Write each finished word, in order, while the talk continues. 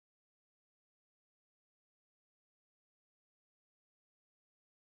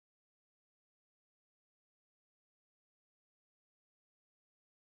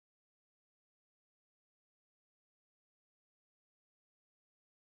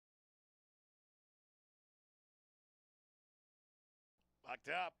Locked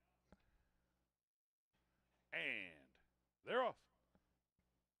up. And they're off.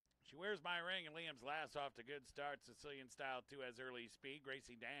 She wears my ring, and Liam's last off to good start. Sicilian Style 2 has early speed.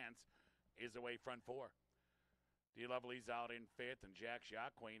 Gracie Dance is away front 4. D Lovely's out in 5th, and Jack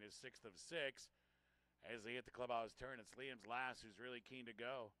Jacqueline is 6th of 6. As they hit the clubhouse turn, it's Liam's last who's really keen to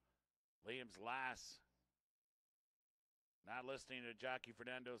go. Liam's last. Not listening to jockey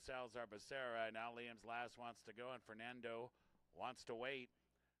Fernando Salazar Becerra. Now Liam's last wants to go, and Fernando wants to wait.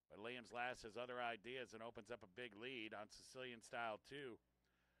 But Liam's last has other ideas and opens up a big lead on Sicilian Style 2.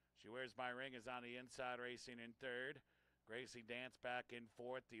 She Wears My Ring is on the inside, racing in 3rd. Gracie Dance back in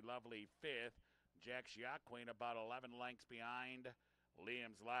 4th. The Lovely 5th. Jack Jacqueline about 11 lengths behind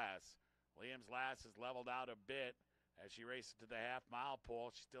Liam's last. Liam's last is leveled out a bit as she races to the half-mile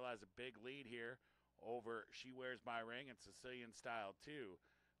pole. She still has a big lead here over She Wears My Ring and Sicilian Style 2.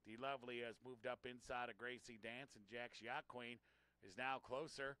 The Lovely has moved up inside of Gracie Dance, and Jack Jacqueline is now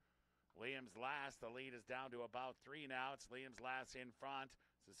closer. Liam's last, the lead is down to about 3 now. It's Liam's last in front.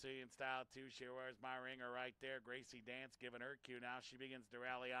 Sicilian Style 2, She Wears My Ring are right there. Gracie Dance giving her cue now. She begins to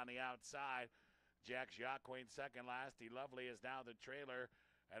rally on the outside. Jack Jacqueline second last. The Lovely is now the trailer,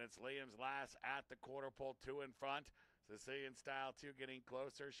 and it's Liam's last at the quarter pole, 2 in front. Sicilian Style 2 getting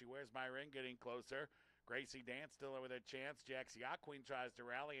closer. She Wears My Ring getting closer. Gracie Dance still with a chance. Jack Jacqueline tries to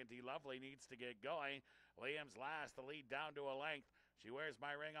rally, and D Lovely needs to get going. Liam's last, the lead down to a length. She Wears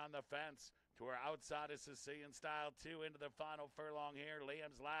My Ring on the fence. To her outside is Sicilian Style 2 into the final furlong here.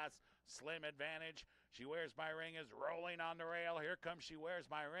 Liam's last, slim advantage. She Wears My Ring is rolling on the rail. Here comes She Wears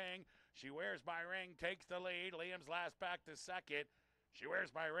My Ring. She Wears My Ring takes the lead. Liam's last back to second. She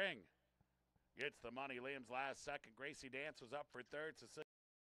Wears My Ring gets the money. Liam's last second. Gracie Dance was up for third. Sicilian